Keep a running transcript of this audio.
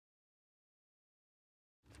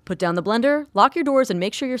Put down the blender, lock your doors, and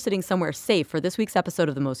make sure you're sitting somewhere safe for this week's episode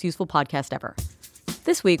of the most useful podcast ever.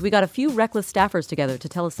 This week, we got a few reckless staffers together to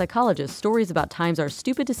tell a psychologist stories about times our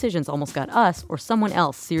stupid decisions almost got us or someone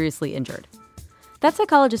else seriously injured. That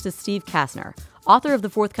psychologist is Steve Kasner, author of the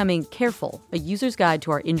forthcoming Careful, A User's Guide to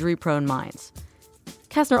Our Injury-Prone Minds.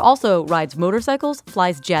 Kasner also rides motorcycles,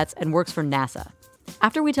 flies jets, and works for NASA.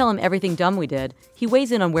 After we tell him everything dumb we did, he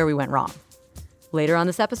weighs in on where we went wrong. Later on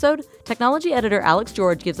this episode, technology editor Alex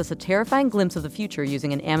George gives us a terrifying glimpse of the future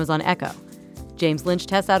using an Amazon Echo. James Lynch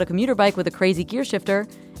tests out a commuter bike with a crazy gear shifter,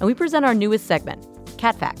 and we present our newest segment,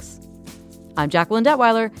 Cat Facts. I'm Jacqueline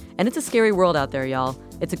Detweiler, and it's a scary world out there, y'all.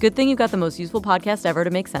 It's a good thing you got the most useful podcast ever to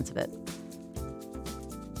make sense of it.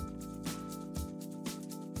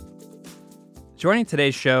 Joining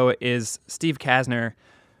today's show is Steve Kasner,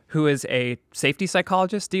 who is a safety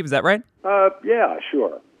psychologist. Steve, is that right? Yeah,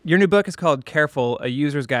 sure. Your new book is called Careful, A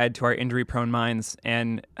User's Guide to Our Injury-Prone Minds,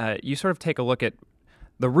 and you sort of take a look at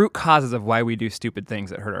the root causes of why we do stupid things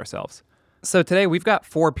that hurt ourselves. So today we've got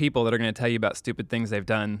 4 people that are going to tell you about stupid things they've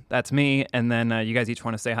done. That's me, and then you guys each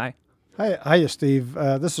want to say hi. Hiya, Steve.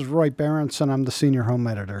 This is Roy Berenson. I'm the senior home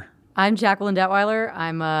editor. I'm Jacqueline Detweiler.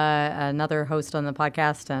 I'm another host on the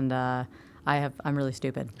podcast, and I'm really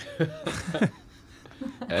stupid.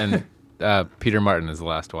 And Peter Martin is the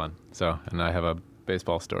last one. And I have a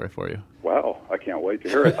baseball story for you. Wow, I can't wait to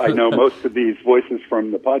hear it. I know most of these voices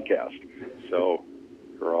from the podcast, so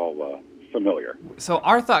you're all familiar. So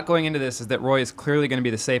our thought going into this is that Roy is clearly going to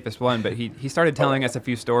be the safest one, but he started telling us a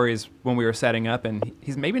few stories when we were setting up, and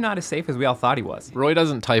he's maybe not as safe as we all thought he was. Roy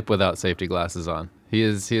doesn't type without safety glasses on. He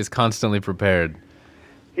is constantly prepared.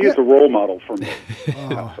 He is a role model for me.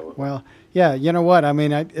 Well, yeah, you know what? I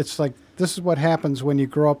mean, it's like this is what happens when you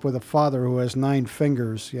grow up with a father who has 9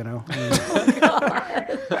 fingers, you know.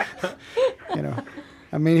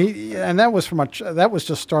 I mean, that was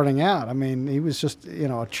just starting out. I mean, he was just,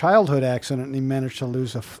 a childhood accident, and he managed to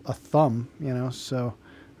lose a thumb, so.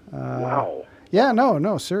 Wow. Yeah,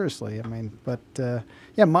 no, seriously. I mean, but,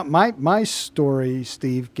 my story,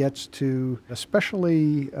 Steve, gets to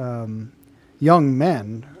especially young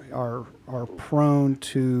men are prone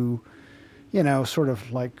to, sort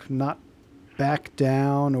of like not back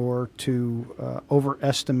down or to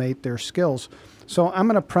overestimate their skills. So I'm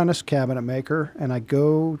an apprentice cabinet maker, and I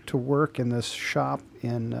go to work in this shop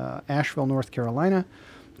in Asheville, North Carolina.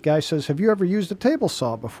 The guy says, "Have you ever used a table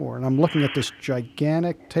saw before?" And I'm looking at this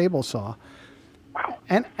gigantic table saw. Wow.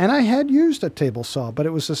 And I had used a table saw, but it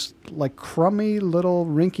was this like crummy little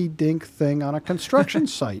rinky-dink thing on a construction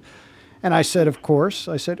site. And I said, of course,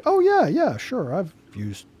 "Oh, yeah, sure, I've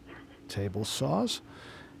used table saws."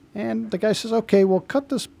 And the guy says, "Okay, well, cut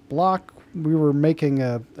this block." We were making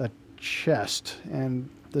a chest, and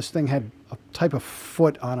this thing had a type of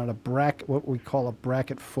foot on it, what we call a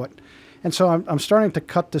bracket foot. And so I'm starting to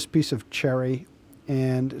cut this piece of cherry,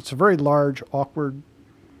 and it's a very large, awkward,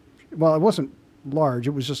 well, it wasn't large,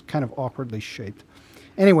 it was just kind of awkwardly shaped.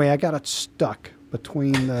 Anyway, I got it stuck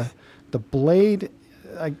between the blade,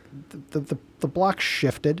 the block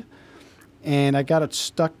shifted, and I got it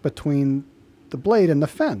stuck between the blade and the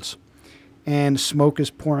fence. And smoke is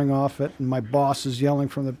pouring off it, and my boss is yelling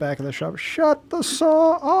from the back of the shop, "Shut the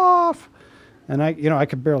saw off!" And I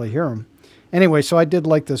could barely hear him. Anyway, so I did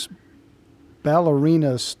like this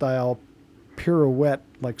ballerina-style pirouette,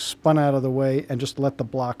 like spun out of the way and just let the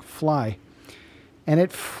block fly. And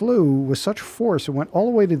it flew with such force, it went all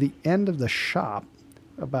the way to the end of the shop,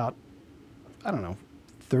 about,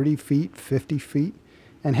 30 feet, 50 feet,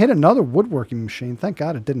 and hit another woodworking machine. Thank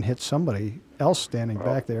God it didn't hit somebody else standing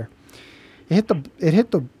back there. It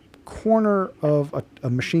hit the corner of a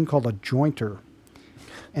machine called a jointer,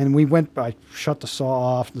 and I shut the saw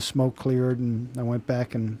off, the smoke cleared, and I went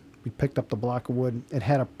back and we picked up the block of wood. It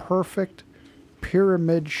had a perfect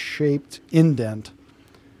pyramid-shaped indent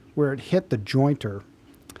where it hit the jointer.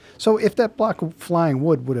 So if that block of flying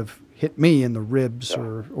wood would have hit me in the ribs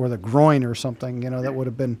or the groin or something, that would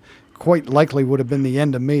have been quite likely would have been the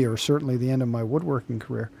end of me, or certainly the end of my woodworking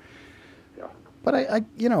career. Yeah. But I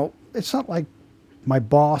it's not like my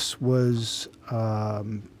boss was,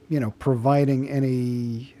 providing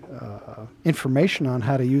any information on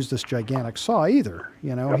how to use this gigantic saw either.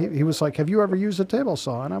 He was like, "Have you ever used a table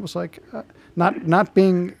saw?" And I was like, not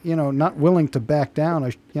being, not willing to back down.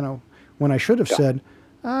 When I should have said,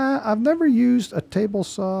 "I've never used a table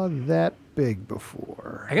saw that big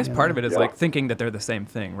before." I guess part of it is like thinking that they're the same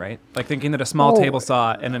thing, right? Like thinking that a small table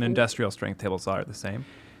saw and an industrial strength table saw are the same.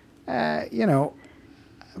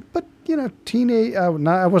 But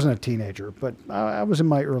I wasn't a teenager, but I was in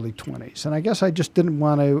my early 20s. And I guess I just didn't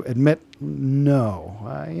want to admit no.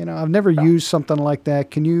 I've never used something like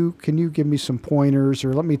that. Can you give me some pointers,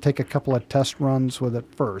 or let me take a couple of test runs with it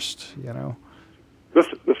first, This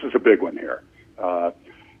is a big one here.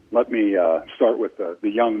 Let me start with the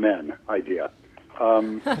young men idea.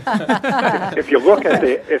 If you look at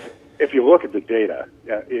the data,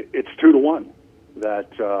 it's 2 to 1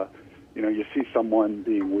 that you see someone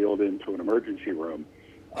being wheeled into an emergency room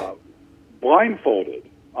blindfolded.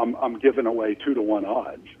 I'm giving away 2 to 1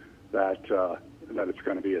 odds that it's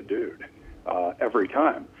going to be a dude every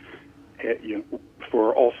time,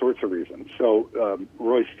 for all sorts of reasons. So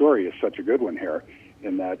Roy's story is such a good one here,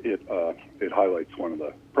 in that it highlights one of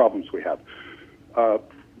the problems we have.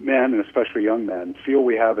 Men, and especially young men, feel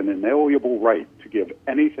we have an inalienable right to give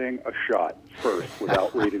anything a shot first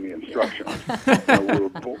without reading the instructions. We were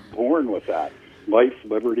born with that. Life,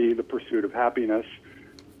 liberty, the pursuit of happiness,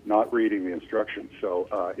 not reading the instructions. So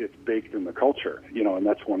it's baked in the culture, and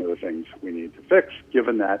that's one of the things we need to fix,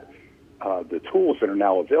 given that the tools that are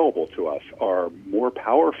now available to us are more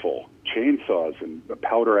powerful. Chainsaws and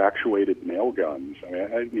powder-actuated nail guns. I mean, I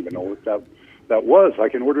didn't even know what that was. I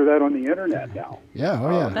can order that on the internet now. Yeah, oh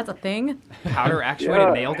yeah. That's a thing?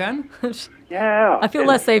 Powder-actuated nail gun? Yeah. I feel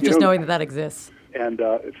less safe just knowing that exists. And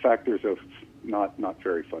in fact, there's a not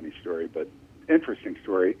very funny story, but interesting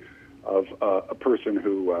story of a person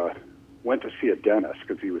who went to see a dentist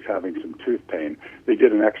because he was having some tooth pain. They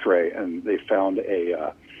did an X-ray, and they found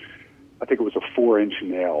I think it was a 4-inch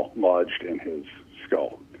nail lodged in his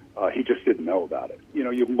skull. He just didn't know about it.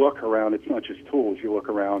 You look around, it's not just tools, you look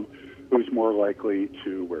around, who's more likely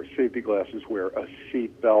to wear safety glasses, wear a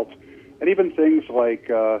seat belt, and even things like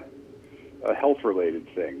health-related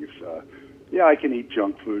things. I can eat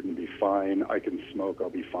junk food and be fine. I can smoke,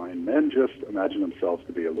 I'll be fine. Men just imagine themselves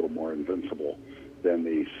to be a little more invincible than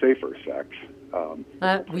the safer sex.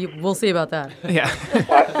 We'll see about that. Yeah.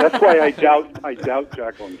 That's why I doubt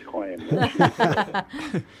Jacqueline's claim.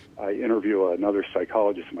 I interview another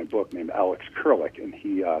psychologist in my book named Alex Kurlik, and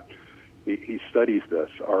he studies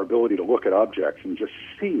this, our ability to look at objects and just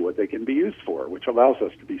see what they can be used for, which allows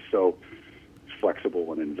us to be so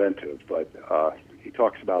flexible and inventive. But he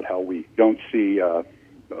talks about how we don't see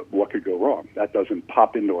what could go wrong. That doesn't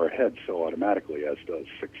pop into our head so automatically as does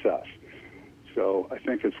success. So I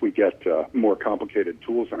think as we get more complicated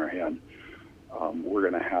tools in our hand, we're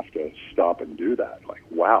going to have to stop and do that. Like,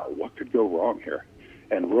 wow, what could go wrong here?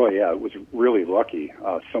 And Roy, it was really lucky.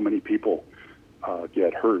 So many people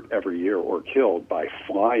get hurt every year or killed by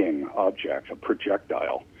flying objects, a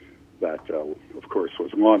projectile that, of course,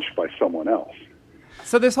 was launched by someone else.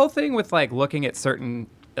 So this whole thing with looking at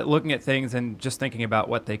things and just thinking about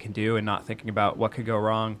what they can do and not thinking about what could go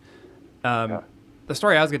wrong. The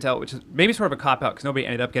story I was going to tell, which is maybe sort of a cop-out because nobody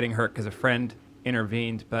ended up getting hurt because a friend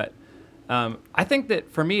intervened, but I think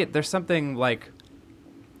that for me, there's something like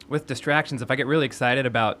with distractions, if I get really excited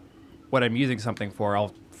about what I'm using something for,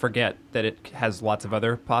 I'll forget that it has lots of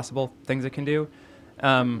other possible things it can do.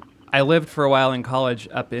 I lived for a while in college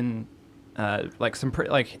up in some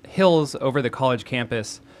hills over the college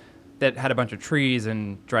campus that had a bunch of trees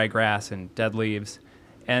and dry grass and dead leaves.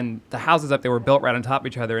 And the houses up there were built right on top of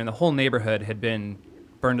each other, and the whole neighborhood had been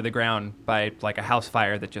burned to the ground by a house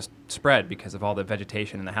fire that just spread because of all the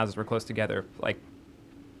vegetation, and the houses were close together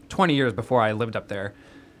 20 years before I lived up there.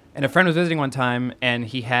 And a friend was visiting one time, and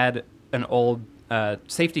he had an old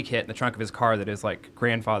safety kit in the trunk of his car that his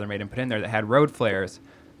grandfather made him put in there that had road flares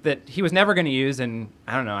that he was never going to use, and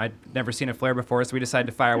I don't know, I'd never seen a flare before, so we decided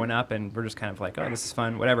to fire one up, and we're just kind of oh, this is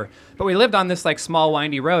fun, whatever. But we lived on this small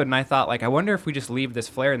windy road, and I thought I wonder if we just leave this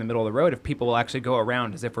flare in the middle of the road, if people will actually go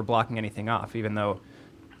around as if we're blocking anything off, even though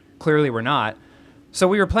clearly we're not. So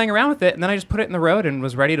we were playing around with it, and then I just put it in the road and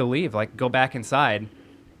was ready to leave, go back inside.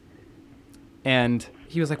 And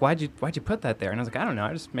he was like, why'd you put that there? And I was like, I don't know.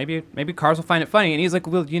 I just maybe cars will find it funny. And he's like,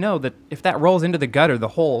 well, that if that rolls into the gutter, the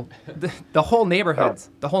whole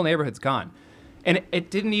neighborhood's gone. And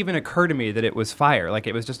it didn't even occur to me that it was fire.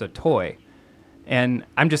 It was just a toy. And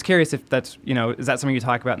I'm just curious if that's, is that something you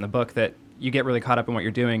talk about in the book, that you get really caught up in what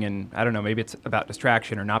you're doing, and I don't know, maybe it's about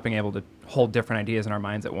distraction or not being able to hold different ideas in our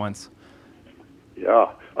minds at once.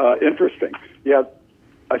 Yeah, interesting. Yeah,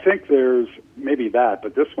 I think there's maybe that,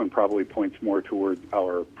 but this one probably points more toward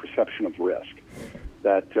our perception of risk.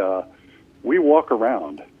 That we walk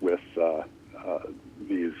around with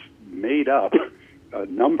these made-up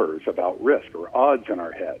numbers about risk or odds in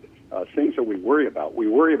our head, things that we worry about. We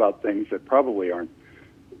worry about things that probably aren't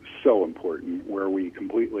so important, where we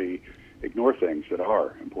completely ignore things that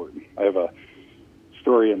are important. I have a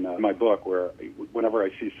story in my book where whenever I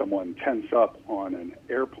see someone tense up on an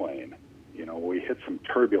airplane, we hit some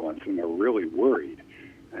turbulence and they're really worried.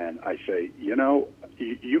 And I say,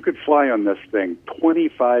 you could fly on this thing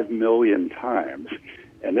 25 million times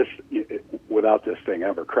and without this thing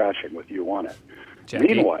ever crashing with you on it.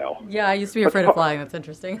 Jackie. Meanwhile... Yeah, I used to be afraid of flying. That's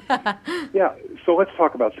interesting. Yeah, so let's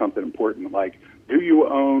talk about something important, like, do you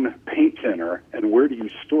own paint thinner and where do you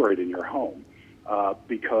store it in your home?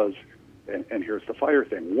 Because, and here's the fire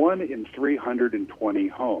thing, 1 in 320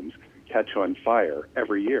 homes catch on fire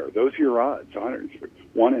every year. Those are your odds,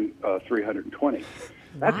 1 in 320.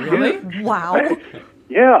 That's really? Wow.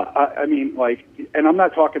 Yeah, I mean, and I'm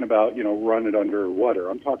not talking about, run it under water.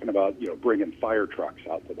 I'm talking about, bringing fire trucks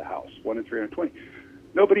out to the house, 1 in 320.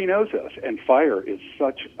 Nobody knows this, and fire is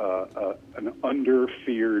such an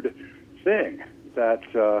under-feared thing that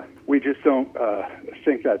we just don't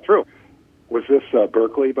think that through. Was this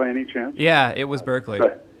Berkeley by any chance? Yeah, it was Berkeley.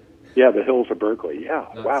 Yeah, the hills of Berkeley. Yeah,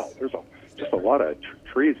 Nice. Wow, there's just a lot of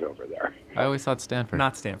trees over there. I always thought Stanford.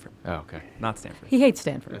 Not Stanford. Oh, okay. Not Stanford. He hates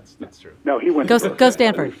Stanford. That's true. No, he went Go to Berkeley. go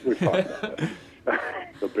Stanford. We've talked about that.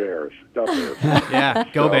 The Bears. Yeah,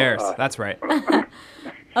 go So, Bears. That's right.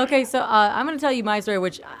 Okay, so I'm going to tell you my story,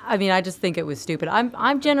 which I just think it was stupid.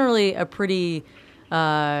 I'm generally a pretty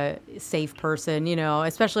safe person,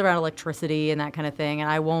 especially around electricity and that kind of thing. And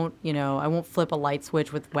I won't flip a light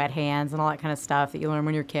switch with wet hands and all that kind of stuff that you learn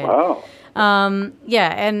when you're a kid. Wow.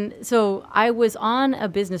 Yeah, and so I was on a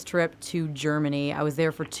business trip to Germany. I was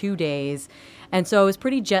there for 2 days, and so I was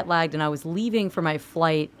pretty jet lagged, and I was leaving for my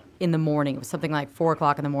flight in the morning. It was something like 4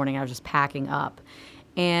 o'clock in the morning. I was just packing up.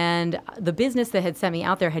 And the business that had sent me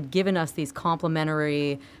out there had given us these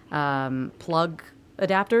complimentary plug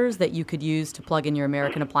adapters that you could use to plug in your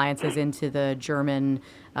American appliances into the German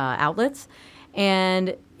outlets.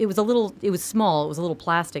 And it was small. It was a little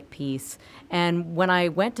plastic piece. And when I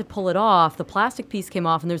went to pull it off, the plastic piece came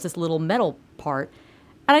off, and there's this little metal part.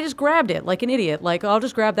 And I just grabbed it like an idiot. Like, I'll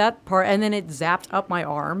just grab that part. And then it zapped up my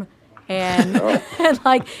arm. And, and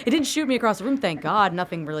it didn't shoot me across the room, thank God.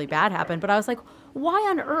 Nothing really bad happened. But I was like, why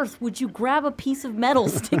on earth would you grab a piece of metal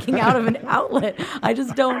sticking out of an outlet? I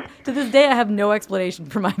just don't. To this day, I have no explanation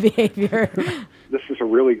for my behavior. This is a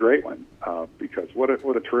really great one because what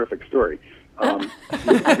a terrific story. And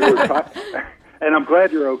I'm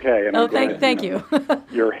glad you're okay. And Thank you.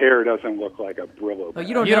 Your hair doesn't look like a Brillo. Oh,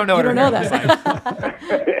 you don't know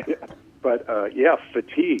that. But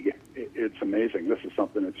fatigue. It's amazing. This is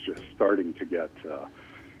something that's just starting to get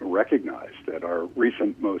recognized. That our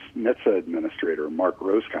recent most NHTSA administrator, Mark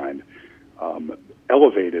Rosekind,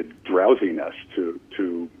 elevated drowsiness to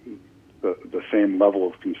the same level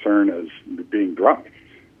of concern as being drunk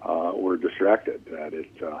or distracted. That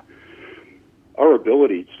our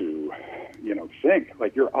ability to, think,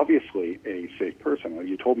 like, you're obviously a safe person.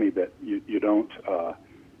 You told me that you don't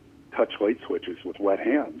touch light switches with wet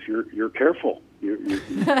hands. You're careful. You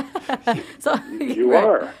right,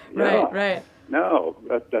 are. Yeah. Right. No,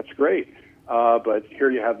 that's great. But here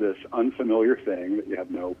you have this unfamiliar thing that you have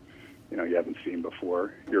you haven't seen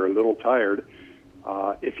before. You're a little tired.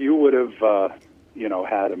 If you would have,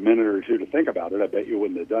 had a minute or two to think about it, I bet you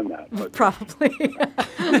wouldn't have done that. But probably.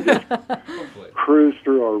 cruise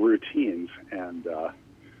through our routines, and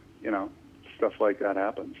stuff like that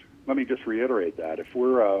happens. Let me just reiterate that if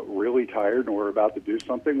we're really tired and we're about to do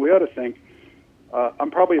something, we ought to think.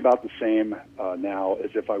 I'm probably about the same now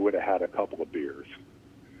as if I would have had a couple of beers.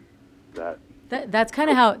 That's kind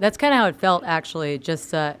of how it felt, actually.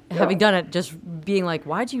 Just having done it, just being like,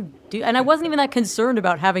 "Why'd you do?" And I wasn't even that concerned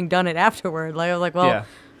about having done it afterward. Like, I was like, "Well, Yeah.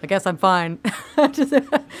 I guess I'm fine." I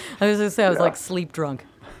was gonna say I was like sleep drunk.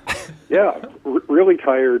 Yeah, really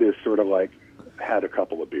tired is sort of like had a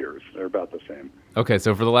couple of beers. They're about the same. Okay,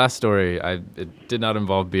 so for the last story, it did not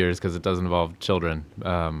involve beers because it does involve children.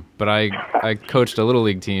 But I coached a little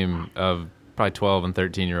league team of probably 12 and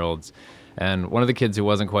 13-year-olds, and one of the kids who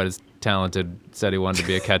wasn't quite as talented said he wanted to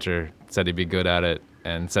be a catcher, said he'd be good at it,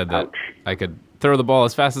 and said that Ouch. I could throw the ball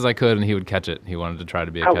as fast as I could and he would catch it. He wanted to try to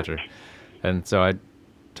be a Ouch. catcher. And so I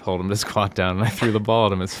told him to squat down, and I threw the ball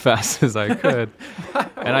at him as fast as I could.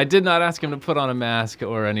 And I did not ask him to put on a mask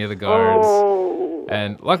or any of the guards. Oh.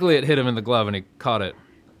 And luckily it hit him in the glove and he caught it.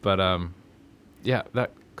 But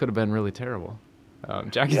that could have been really terrible.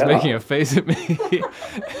 Jackie's making a face at me.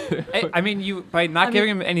 You by not giving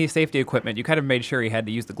him any safety equipment, you kind of made sure he had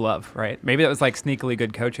to use the glove, right? Maybe that was like sneakily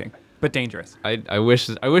good coaching, but dangerous. I wish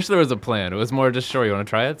there was a plan. It was more just, sure, you want to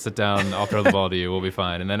try it? Sit down, I'll throw the ball to you, we'll be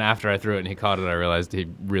fine. And then after I threw it and he caught it, I realized he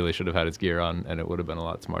really should have had his gear on, and it would have been a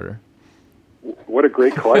lot smarter. What a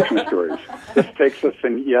great collection of stories. This takes us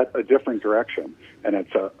in yet a different direction, and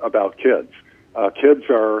it's about kids. Kids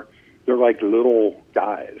they're like little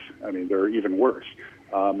guys. I mean, they're even worse.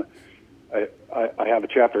 I have a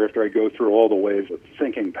chapter after I go through all the ways of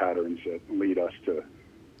thinking patterns that lead us to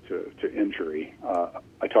injury.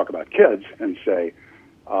 I talk about kids and say,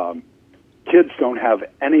 kids don't have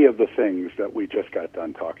any of the things that we just got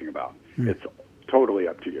done talking about. It's totally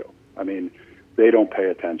up to you. I mean, they don't pay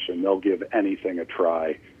attention. They'll give anything a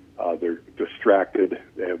try. They're distracted.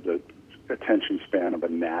 They have the attention span of a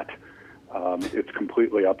gnat. It's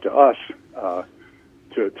completely up to us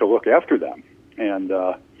to look after them. And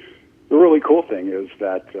the really cool thing is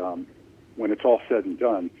that when it's all said and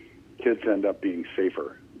done, kids end up being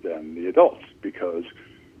safer than the adults because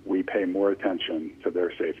we pay more attention to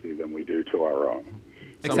their safety than we do to our own.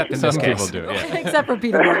 Except in Some this people case. do, yeah. Except for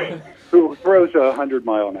Peter Martin. Who throws a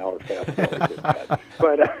 100-mile-an-hour fastball.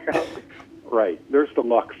 But right, there's the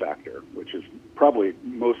luck factor, which is probably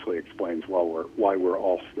mostly explains why we're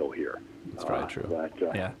all still here. That's probably true.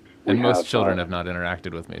 Yeah. And most children have not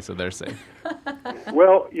interacted with me, so they're safe.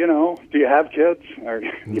 Well, do you have kids? Are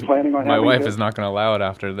you planning on My having wife kids? is not going to allow it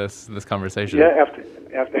after this conversation. Yeah, after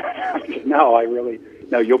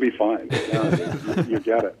no, you'll be fine. You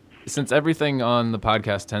get it. Since everything on the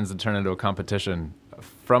podcast tends to turn into a competition,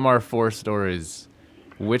 from our 4 stories,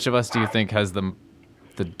 which of us do you think has the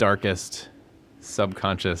darkest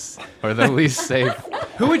subconscious or the least safe?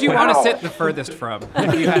 Who would you want to sit the furthest from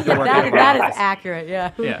if you had to work in That one is accurate.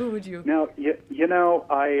 Yeah. Yeah. Who would you? Now,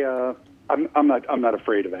 I'm not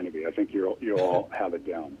afraid of anybody. I think you all have it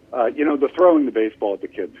down. The throwing the baseball at the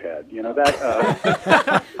kid's head.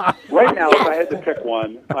 That right now, if I had to pick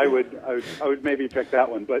one, I would maybe pick that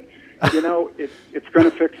one. But it's going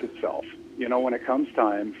to fix itself. When it comes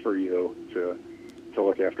time for you to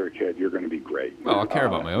look after a kid, you're going to be great. Well, I'll care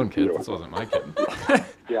about my own kid. This wasn't my kid.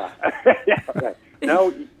 Yeah. Yeah. Right.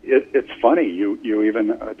 No, it's funny. You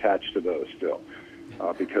even attach to those still.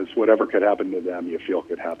 Because whatever could happen to them, you feel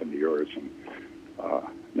could happen to yours, and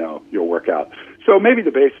no, you'll work out. So maybe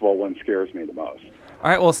the baseball one scares me the most. All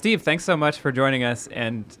right, well, Steve, thanks so much for joining us,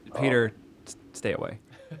 and Peter, stay away.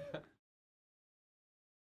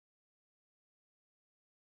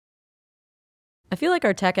 I feel like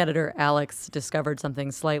our tech editor, Alex, discovered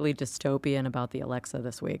something slightly dystopian about the Alexa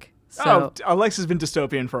this week. So, Alexa's been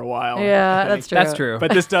dystopian for a while. yeah, I that's think. true. That's true.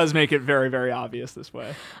 But this does make it very, very obvious this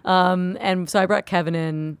way. And so I brought Kevin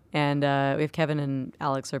in, and we have Kevin and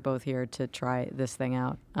Alex are both here to try this thing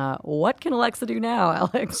out. What can Alexa do now,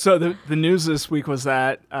 Alex? So the news this week was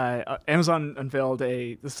that Amazon unveiled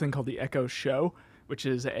this thing called the Echo Show, which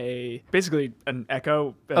is basically an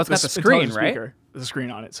Echo. It's got the screen, right? There's a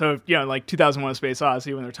screen on it. So, like 2001: A Space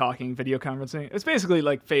Odyssey, when they're talking video conferencing, it's basically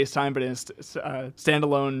like FaceTime, but it's a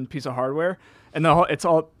standalone piece of hardware. And it's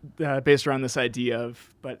all based around this idea of,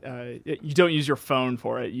 you don't use your phone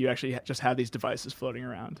for it. You actually just have these devices floating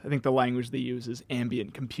around. I think the language they use is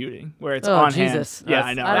ambient computing, where it's on Jesus. hand. Yeah,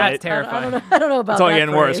 I know. That's Right? terrifying. I don't know about It's all that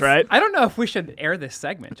getting worse, phrase. right? I don't know if we should air this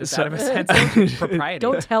segment just out of a sense of propriety.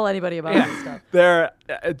 Don't tell anybody about this stuff.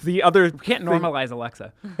 The other We can't normalize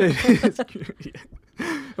Alexa.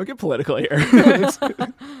 Don't get political here.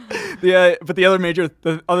 But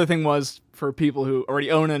the other thing was for people who already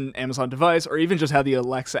own an Amazon device or even just have the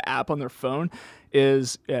Alexa app on their phone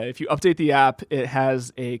is if you update the app, it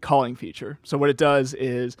has a calling feature. So what it does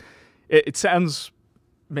is it sounds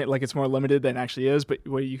like it's more limited than it actually is, but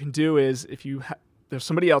what you can do is if there's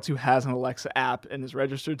somebody else who has an Alexa app and is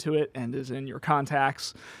registered to it and is in your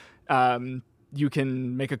contacts, you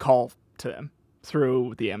can make a call to them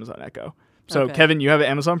through the Amazon Echo. So Okay. Kevin, you have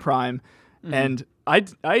Amazon Prime, and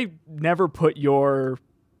I've never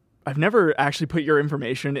actually put your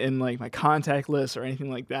information in like my contact list or anything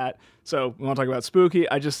like that. So we want to talk about spooky.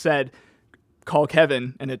 I just said, call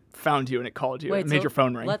Kevin, and it found you and it called you. It made so your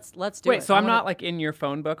phone ring. Let's do it. Wait, so I I'm wanna- not like in your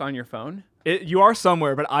phone book on your phone? You are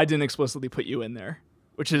somewhere, but I didn't explicitly put you in there,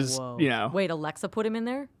 which is, Whoa. Wait, Alexa put him in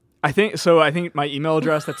there? I think my email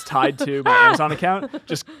address that's tied to my Amazon account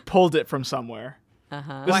just pulled it from somewhere.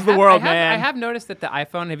 Uh-huh. This is the world, I man. have noticed that the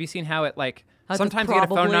iPhone, have you seen how it like, How it's sometimes you get a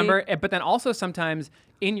phone probably- number, but then also sometimes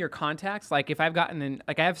in your contacts, like if I've gotten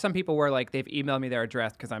I have some people where like they've emailed me their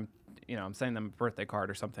address because I'm sending them a birthday card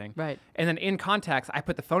or something. Right. And then in contacts, I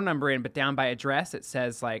put the phone number in, but down by address, it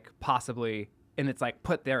says like possibly, and it's like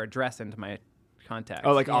put their address into my contacts.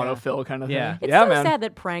 Oh, like Yeah. autofill kind of Yeah. thing. It's so sad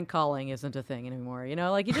that prank calling isn't a thing anymore.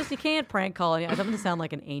 Like you can't prank call. I'm going to sound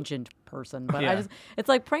like an ancient person, but Yeah. it's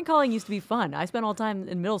like prank calling used to be fun. I spent all the time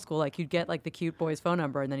in middle school, like you'd get like the cute boy's phone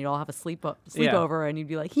number and then you'd all have a sleepover and you'd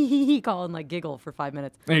be like, hee, call and like giggle for 5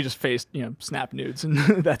 minutes. And you just snap nudes and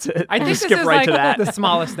that's it. I think Just this skip is right like to that. the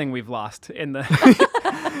smallest thing we've lost in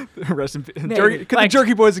the. Rest in peace. Maybe. Could the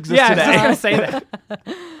Jerky Boys exist Yeah, I today? was just gonna say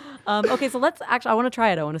that. Okay, so let's actually. I want to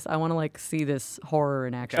try it. I want to like see this horror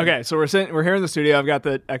in action. Okay, so we're here in the studio. I've got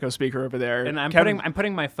the Echo speaker over there, And I'm Kevin,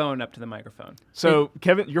 putting my phone up to the microphone. So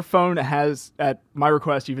Kevin, your phone has, at my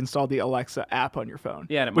request, you've installed the Alexa app on your phone.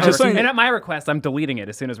 Yeah, and which is something at my request, I'm deleting it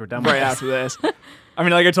as soon as we're done with right this. after this. I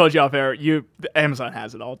mean, like I told you off air, Amazon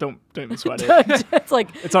has it all. Don't even sweat it. It's like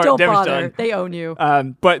It's all right, don't damage bother. done. They own you.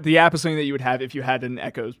 But the app is something that you would have if you had an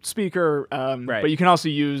Echo speaker. Right. But you can also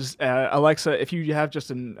use Alexa if you have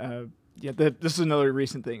just an. This is another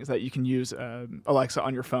recent thing is that you can use Alexa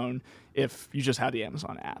on your phone if you just have the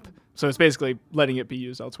Amazon app. So it's basically letting it be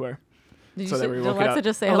used elsewhere. Did so that we did look it Alexa up.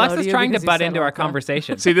 just say hello to Alexa's you trying to because you butt said into our Alexa?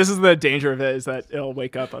 conversation. See, this is the danger of it is that it'll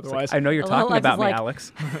wake up otherwise. I know you're talking Alexa's about me, like-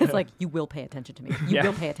 Alex. It's like you will pay attention to me. You Yeah.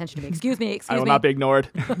 will pay attention to me. Excuse me. I will not be ignored.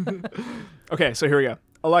 Okay, so here we go.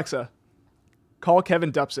 Alexa, call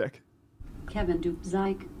Kevin Dupsick. Kevin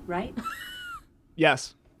Dupzyk, right?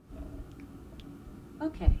 Yes.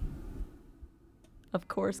 Okay. Of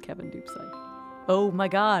course, Kevin Dupside. Oh my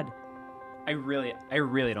God. I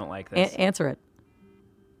really don't like this. Answer it.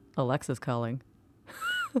 Alexa's calling.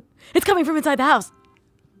 It's coming from inside the house.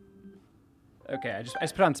 Okay, I just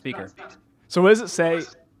put it on speaker. So what does it say?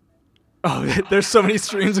 Oh, there's so many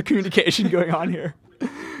streams of communication going on here.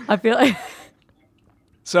 I feel like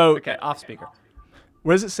So Okay, off speaker.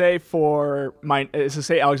 what does it say for mine? Does it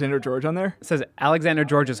say Alexander George on there? It says Alexander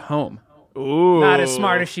George's home. Ooh. Not as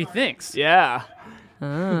smart as she thinks. Yeah.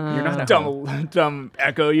 You're not at home. Dumb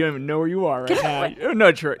Echo. You don't even know where you are right now. You don't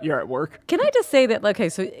know you're at work. can I just say that? Okay,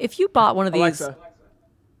 so if you bought one of these,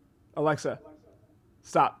 Alexa,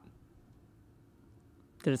 stop.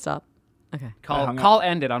 did it stop? Okay. Call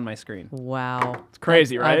ended on my screen. Wow. It's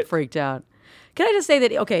crazy, I'm right? freaked out. Can I just say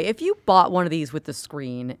that, okay, if you bought one of these with the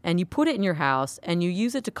screen and you put it in your house and you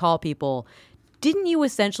use it to call people, didn't you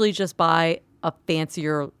essentially just buy a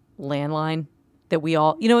fancier landline that we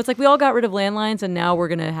all, it's like we all got rid of landlines and now we're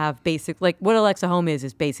going to have basic, like what Alexa Home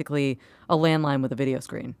is basically a landline with a video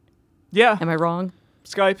screen. Yeah. Am I wrong?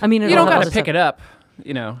 Skype. I mean, You don't got to pick it up.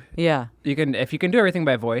 Yeah. If you can do everything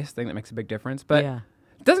by voice, I think that makes a big difference. But Yeah.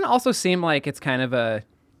 it doesn't also seem like it's kind of a,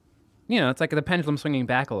 it's like the pendulum swinging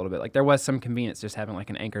back a little bit. Like there was some convenience just having like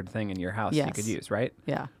an anchored thing in your house you Yes. could use, right?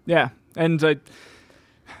 Yeah. Yeah. And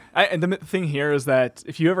and the thing here is that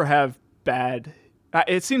if you ever have bad,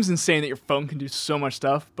 it seems insane that your phone can do so much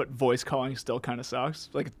stuff, but voice calling still kind of sucks.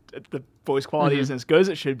 Like the voice quality isn't as good as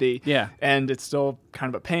it should be. Yeah. And it's still kind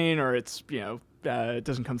of a pain, or it's, it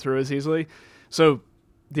doesn't come through as easily. So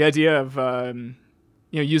the idea of,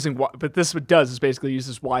 using, but this what it does is basically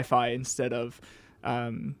uses Wi-Fi instead of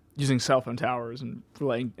using cell phone towers and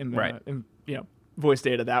relaying, Right. voice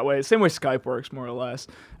data that way. Same way Skype works, more or less.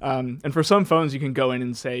 And for some phones, you can go in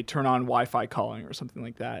and say, turn on Wi-Fi calling or something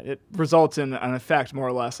like that. It results in an effect more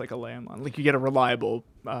or less like a landline. Like you get a reliable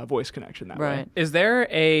voice connection that way. Right. Is there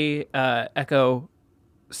a Echo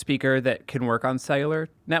speaker that can work on cellular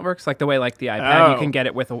networks, like the way like the iPad you can get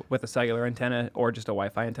it with a cellular antenna or just a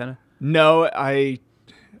Wi-Fi antenna? No,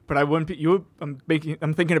 but I wouldn't be.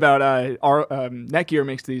 I'm thinking about our Netgear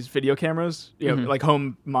makes these video cameras, like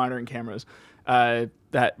home monitoring cameras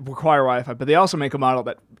that require Wi-Fi. But they also make a model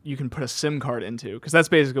that you can put a SIM card into, because that's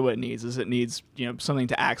basically what it needs. Is it needs something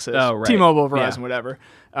to access T-Mobile, Verizon, whatever.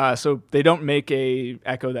 So they don't make a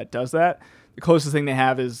Echo that does that. The closest thing they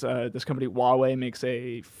have is this company Huawei makes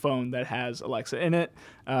a phone that has Alexa in it,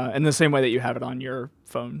 in the same way that you have it on your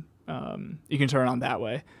phone. You can turn it on that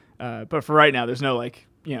way. But for right now, there's no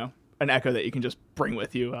an Echo that you can just bring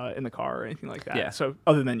with you in the car or anything like that. Yeah. So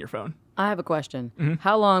other than your phone. I have a question. Mm-hmm.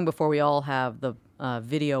 How long before we all have the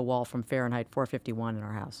video wall from Fahrenheit 451 in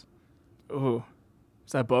our house? Ooh,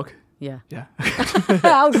 is that a book? Yeah. Yeah.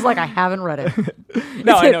 I was just like, I haven't read it.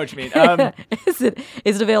 No, I know what you mean. Is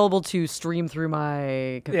it available to stream through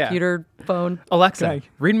my computer phone? Alexa, Okay.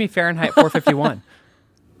 read me Fahrenheit 451.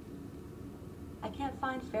 I can't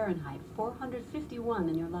find Fahrenheit 451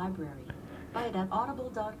 in your library. Buy it at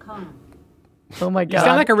audible.com. Oh my You god.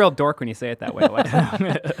 sound like a real dork when you say it that way,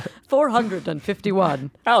 Alexa.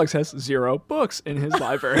 451. Alex has 0 books in his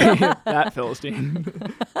library. That Philistine.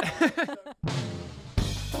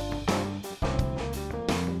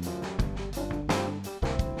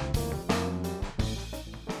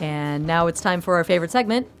 And now it's time for our favorite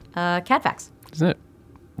segment, Cat Facts. Isn't it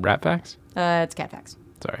Rat Facts? It's Cat Facts.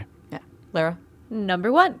 Sorry. Yeah. Lara?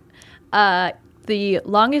 Number 1. The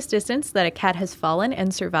longest distance that a cat has fallen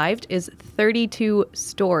and survived is 32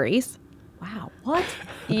 stories. Wow. What?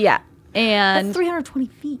 Yeah. And That's 320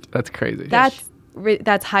 feet. That's crazy.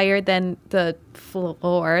 that's higher than the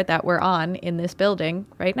floor that we're on in this building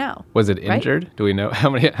right now. Was it injured? Do we know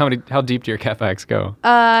how deep do your catbacks go?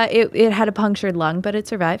 It had a punctured lung, but it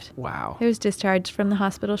survived. Wow. It was discharged from the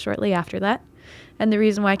hospital shortly after that. And the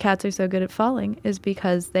reason why cats are so good at falling is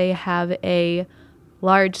because they have a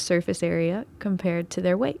large surface area compared to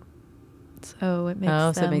their weight. So it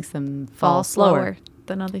makes them fall slower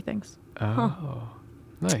than other things. Oh,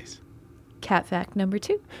 nice. Cat fact number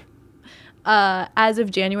 2. As of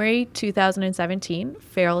January 2017,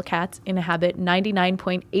 feral cats inhabit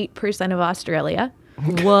 99.8% of Australia.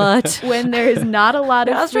 What? When there's not a lot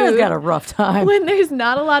of Australia's food, got a rough time. When there's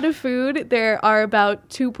not a lot of food, there are about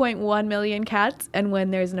 2.1 million cats, and when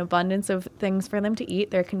there's an abundance of things for them to eat,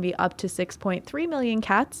 there can be up to 6.3 million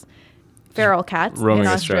cats, feral cats Roaming in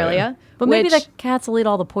Australia. Australia. But maybe the cats will eat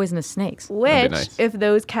all the poisonous snakes. That'd Which, be nice. if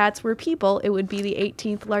those cats were people, it would be the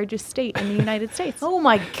 18th largest state in the United States. Oh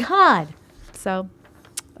my God. So,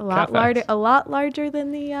 a Cat facts. lot larger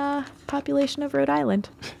than the population of Rhode Island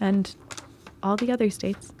and all the other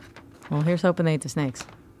states. Well, here's hoping they eat the snakes.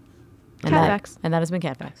 And Cat that, facts. And that has been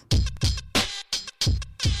Cat Facts.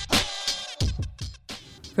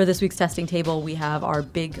 For this week's testing table, we have our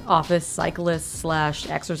big office cyclists /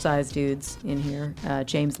 exercise dudes in here,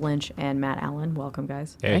 James Lynch and Matt Allen. Welcome,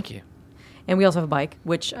 guys. Hey. Thank you. And we also have a bike,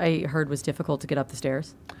 which I heard was difficult to get up the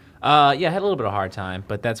stairs. Yeah, I had a little bit of a hard time,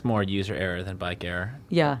 but that's more user error than bike error.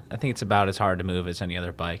 Yeah. I think it's about as hard to move as any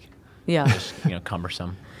other bike. Yeah. Just,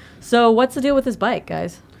 cumbersome. So what's the deal with this bike,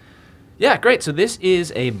 guys? Yeah, great. So this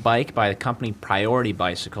is a bike by the company Priority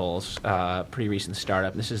Bicycles, pretty recent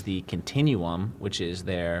startup. This is the Continuum, which is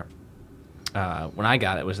their, when I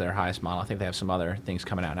got it, was their highest model. I think they have some other things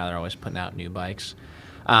coming out now. They're always putting out new bikes.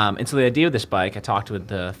 And so the idea of this bike, I talked with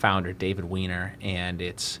the founder, David Weiner, and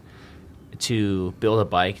it's to build a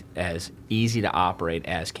bike as easy to operate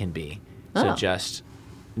as can be. So Oh. just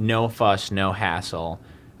no fuss, no hassle.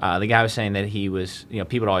 The guy was saying that he was,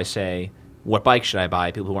 people would always say, what bike should I buy?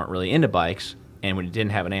 People who weren't really into bikes. And when he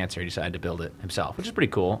didn't have an answer, he decided to build it himself, which is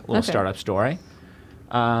pretty cool. A little Okay. startup story.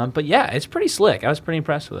 But yeah, it's pretty slick. I was pretty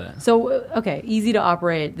impressed with it. So, okay, easy to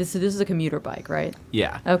operate. This is a commuter bike, right?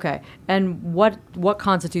 Yeah. Okay. And what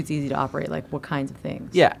constitutes easy to operate? Like what kinds of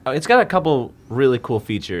things? Yeah, it's got a couple really cool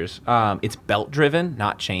features. It's belt driven,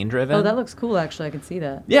 not chain driven. Oh, that looks cool, actually. I can see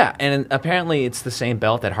that. Yeah, and apparently it's the same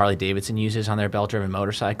belt that Harley Davidson uses on their belt-driven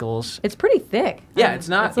motorcycles. It's pretty thick. Yeah, it's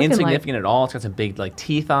not looking insignificant at all. It's got some big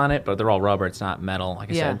teeth on it, but they're all rubber. It's not metal. Like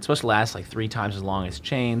I Yeah. said, it's supposed to last 3 times as long as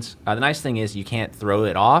chains. The nice thing is you can't throw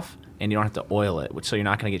it off, and you don't have to oil it, so you're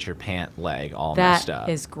not going to get your pant leg all messed That up.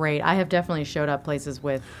 is great. I have definitely showed up places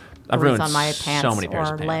with I've grease ruined on my so pants many pairs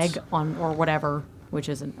or of pants. leg on or whatever, which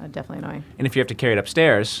is definitely annoying. And if you have to carry it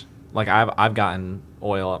upstairs, I've gotten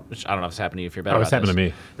oil up, which I don't know if it's happened to you if you're better Oh, it's about happened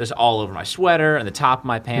this. to me. There's all over my sweater and the top of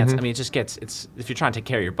my pants. I mean, it just gets, if you're trying to take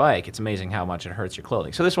care of your bike, it's amazing how much it hurts your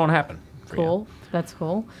clothing. So this won't happen for you. Cool. That's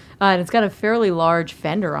cool. And it's got a fairly large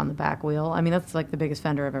fender on the back wheel. I mean, that's like the biggest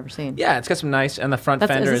fender I've ever seen. Yeah, it's got some nice, and the front Is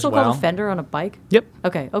fender this as still well. called a fender on a bike? Yep.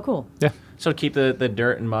 Okay. Oh, cool. Yeah. So to keep the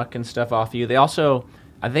dirt and muck and stuff off you. They also,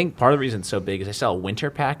 I think part of the reason it's so big is they sell a winter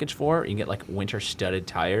package for it. You can get winter studded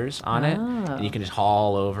tires on it, and you can just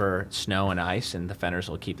haul over snow and ice, and the fenders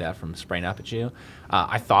will keep that from spraying up at you.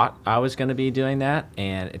 I thought I was going to be doing that,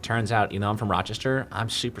 and it turns out, I'm from Rochester, I'm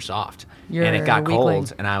super soft. You're and it got a weakling.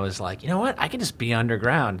 cold, and I was like, you know what? I can just be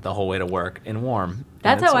underground the whole way to work and warm.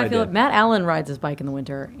 That's And how what I feel. did. Matt Allen rides his bike in the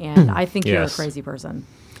winter, and I think you're a Yes. crazy person.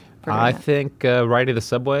 for doing I that. think riding the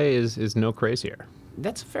subway is no crazier.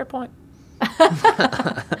 That's a fair point.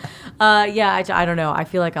 Yeah, I don't know. I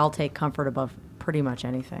feel like I'll take comfort above pretty much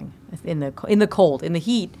anything in the cold. In the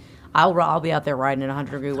heat, I'll be out there riding in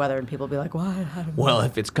 100-degree weather, and people will be like, "What?" Well,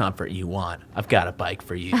 if it's comfort you want, I've got a bike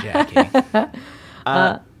for you, Jackie.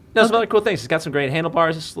 No, some other cool things. It's got some great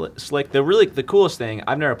handlebars. It's slick. The coolest thing,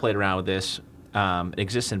 I've never played around with this. It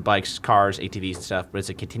exists in bikes, cars, ATVs, and stuff, but it's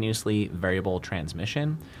a continuously variable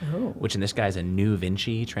transmission, which in this guy's a New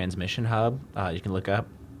Vinci transmission hub. You can look up.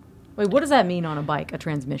 Wait, what does that mean on a bike? A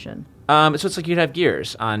transmission? So it's like you'd have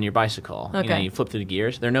gears on your bicycle. Okay. You flip through the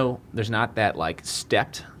gears. There's not that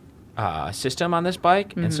stepped system on this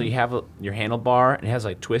bike, and so you have your handlebar, and it has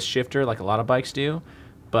twist shifter like a lot of bikes do.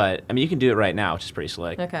 But I mean, you can do it right now, which is pretty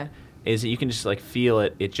slick. Okay. Is that you can just feel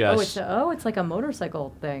it? It just It's like a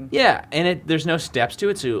motorcycle thing. yeah, and there's no steps to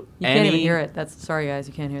it, so You can't even hear it. Sorry guys,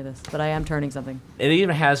 you can't hear this, but I am turning something. It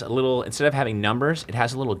even has a little, instead of having numbers, it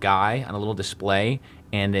has a little guy on a little display,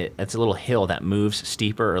 and it's a little hill that moves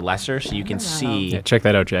steeper or lesser, so you can see. Yeah, check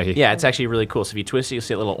that out, Jackie. Yeah, it's actually really cool. So if you twist it, you'll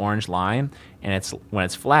see a little orange line, and when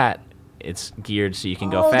it's flat, it's geared so you can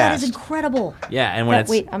go fast. That is incredible. Yeah, and when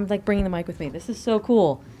Wait, I'm like bringing the mic with me. This is so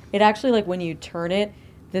cool. It actually, like, when you turn it,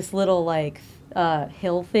 this little like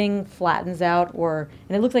hill thing flattens out, and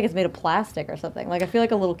it looks like it's made of plastic or something. Like, I feel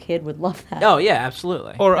like a little kid would love that. Oh yeah,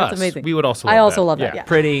 absolutely. Or That's us. amazing. We would also I love also that. love that, yeah.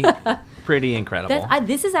 Pretty incredible.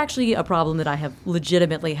 This is actually a problem that I have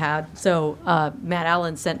legitimately had. So Matt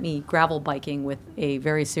Allen sent me gravel biking with a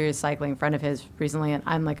very serious cycling friend of his recently, and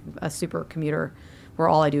I'm like a super commuter where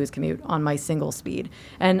all I do is commute on my single speed.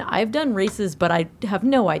 And I've done races, but I have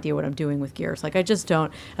no idea what I'm doing with gears. Like, I just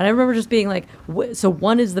don't. And I remember just being like, so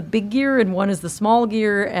one is the big gear and one is the small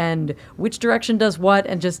gear, and which direction does what?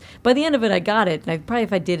 And just by the end of it, I got it. And probably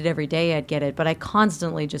if I did it every day, I'd get it. But I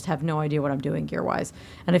constantly just have no idea what I'm doing gear-wise.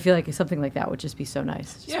 And I feel like something like that would just be so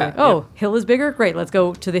nice. Just be like, hill is bigger? Great, let's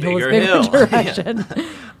go to the hill is bigger direction.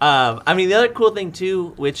 I mean, the other cool thing,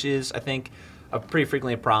 too, which is, I think, a pretty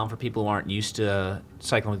frequently a problem for people who aren't used to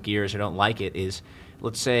cycling with gears or don't like it is,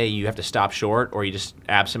 let's say you have to stop short or you just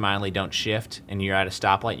absentmindedly don't shift and you're at a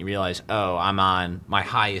stoplight and you realize, oh, I'm on my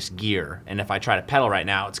highest gear, and if I try to pedal right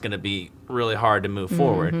now, it's going to be really hard to move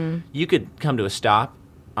forward. You could come to a stop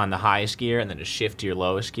on the highest gear and then just shift to your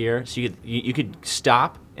lowest gear. So you could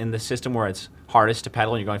stop in the system where it's hardest to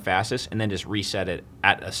pedal and you're going fastest, and then just reset it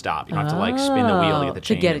at a stop. You don't have to like spin the wheel to get the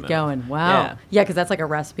chain to get to it move. going. Wow. Yeah, because that's like a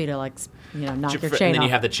recipe to like knock your chain And then off. you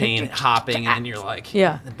have the chain hopping, and then you're like,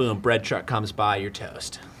 boom, bread truck comes by, you're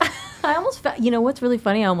toast. I almost what's really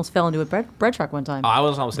funny? I almost fell into a bread truck one time. I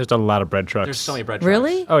was almost. There's a lot of bread trucks. There's so many bread trucks.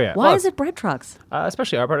 Really? Oh, yeah. Why Well, is it bread trucks?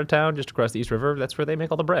 Especially our part of town, just across the East River. That's where they make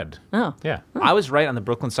all the bread. Oh. Yeah. I was right on the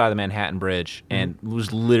Brooklyn side of the Manhattan Bridge and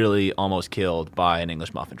was literally almost killed by an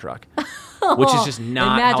English muffin truck, which is just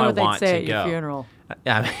not Imagine how I what they'd want say to at your go. funeral.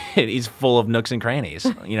 I mean, he's full of nooks and crannies.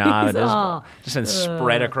 Just then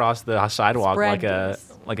spread across the sidewalk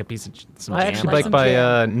like a piece of some I jam. actually or bike something.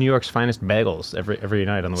 by New York's finest bagels every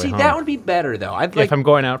night on the way See, home. that would be better though. If I'm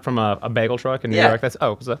going out from a bagel truck in New York, that's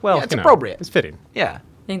it's you know, appropriate. It's fitting. Yeah,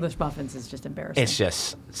 English muffins is just embarrassing. it's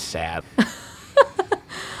just sad.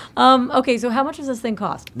 Okay, so how much does this thing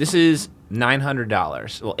cost? This is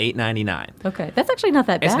 $900. Well, $899. Okay, that's actually not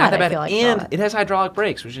that bad. It's not that I bad, feel like, and it has hydraulic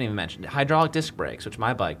brakes, which I didn't even mention. Hydraulic disc brakes, which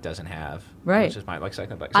my bike doesn't have. Right. Which is my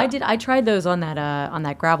cycling bike. I tried those on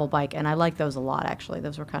that gravel bike, and I liked those a lot. Actually,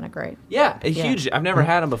 those were kind of great. Yeah, huge. I've never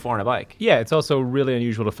had them before on a bike. Yeah, it's also really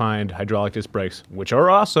unusual to find hydraulic disc brakes, which are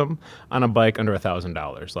awesome, on a bike under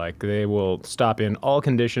 $1,000. Like, they will stop in all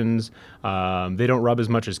conditions. They don't rub as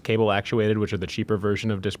much as cable actuated, which are the cheaper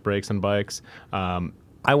version of disc brakes on bikes.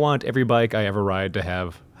 I want every bike I ever ride to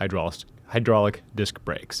have hydraulic disc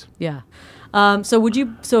brakes. Yeah. So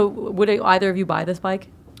would either of you buy this bike?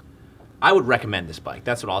 I would recommend this bike.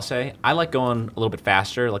 That's what I'll say. I like going a little bit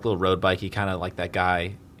faster, like a little road bike. You kind of like that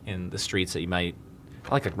guy in the streets that you might.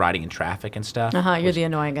 I like riding in traffic and stuff. You're the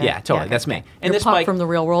annoying guy. Yeah, totally. Okay, That's me. And You're this Puck bike from the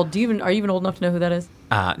real world. Are you even old enough to know who that is?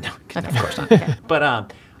 No, of course not.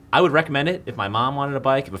 But I would recommend it if my mom wanted a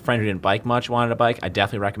bike. If a friend who didn't bike much wanted a bike, I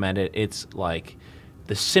definitely recommend it. It's like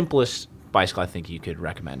the simplest bicycle I think you could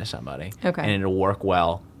recommend to somebody. Okay. And it'll work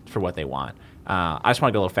well for what they want. I just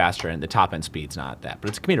want to go a little faster, and the top end speed's not that. But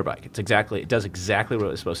it's a commuter bike. It does exactly what it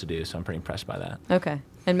was supposed to do, so I'm pretty impressed by that. Okay.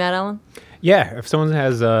 And Matt Allen? Yeah, if someone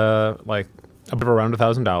has like a bit of around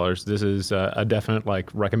 $1,000, this is a definite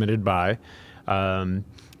recommended buy.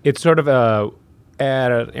 It's sort of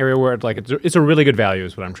at an area where it's a really good value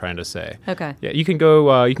is what I'm trying to say. Okay. Yeah, you can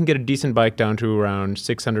go. You can get a decent bike down to around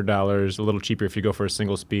 $600, a little cheaper if you go for a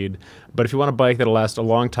single speed. But if you want a bike that'll last a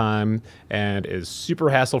long time and is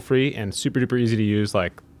super hassle-free and super duper easy to use,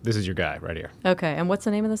 this is your guy right here. Okay. And what's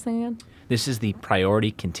the name of this thing again? This is the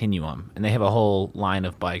Priority Continuum, and they have a whole line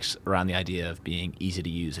of bikes around the idea of being easy to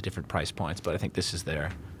use at different price points, but I think this is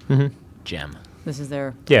their gem. This is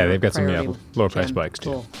their Yeah, they've got some priority lower price gem. bikes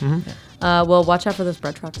too. Cool. Well, watch out for those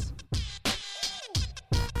bread trucks.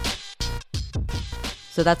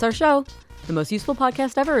 So that's our show. The Most Useful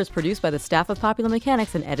Podcast Ever is produced by the staff of Popular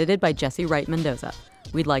Mechanics and edited by Jesse Wright Mendoza.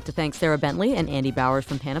 We'd like to thank Sarah Bentley and Andy Bowers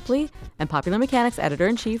from Panoply and Popular Mechanics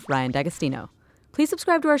Editor-in-Chief Ryan D'Agostino. Please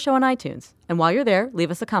subscribe to our show on iTunes. And while you're there,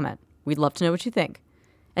 leave us a comment. We'd love to know what you think.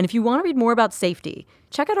 And if you want to read more about safety,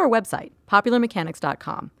 check out our website,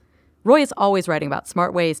 popularmechanics.com. Roy is always writing about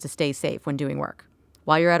smart ways to stay safe when doing work.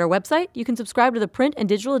 While you're at our website, you can subscribe to the print and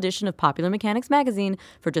digital edition of Popular Mechanics magazine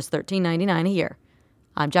for just $13.99 a year.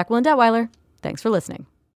 I'm Jacqueline Detweiler. Thanks for listening.